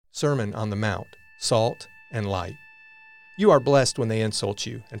Sermon on the Mount, Salt and Light. You are blessed when they insult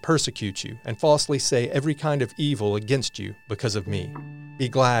you and persecute you and falsely say every kind of evil against you because of me. Be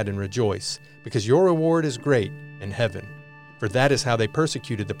glad and rejoice, because your reward is great in heaven. For that is how they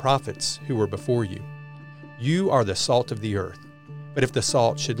persecuted the prophets who were before you. You are the salt of the earth. But if the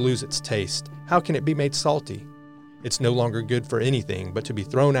salt should lose its taste, how can it be made salty? It's no longer good for anything but to be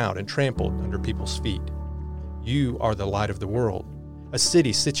thrown out and trampled under people's feet. You are the light of the world. A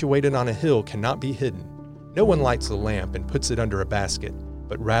city situated on a hill cannot be hidden. No one lights a lamp and puts it under a basket,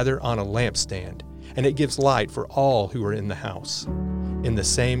 but rather on a lampstand, and it gives light for all who are in the house. In the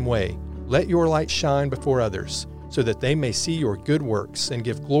same way, let your light shine before others, so that they may see your good works and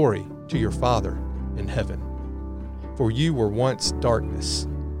give glory to your Father in heaven. For you were once darkness,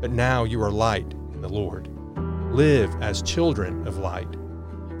 but now you are light in the Lord. Live as children of light.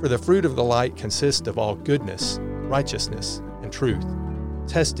 For the fruit of the light consists of all goodness, righteousness, and truth,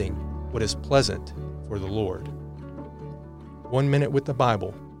 testing what is pleasant for the Lord. 1 Minute with the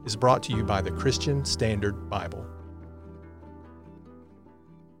Bible is brought to you by the Christian Standard Bible.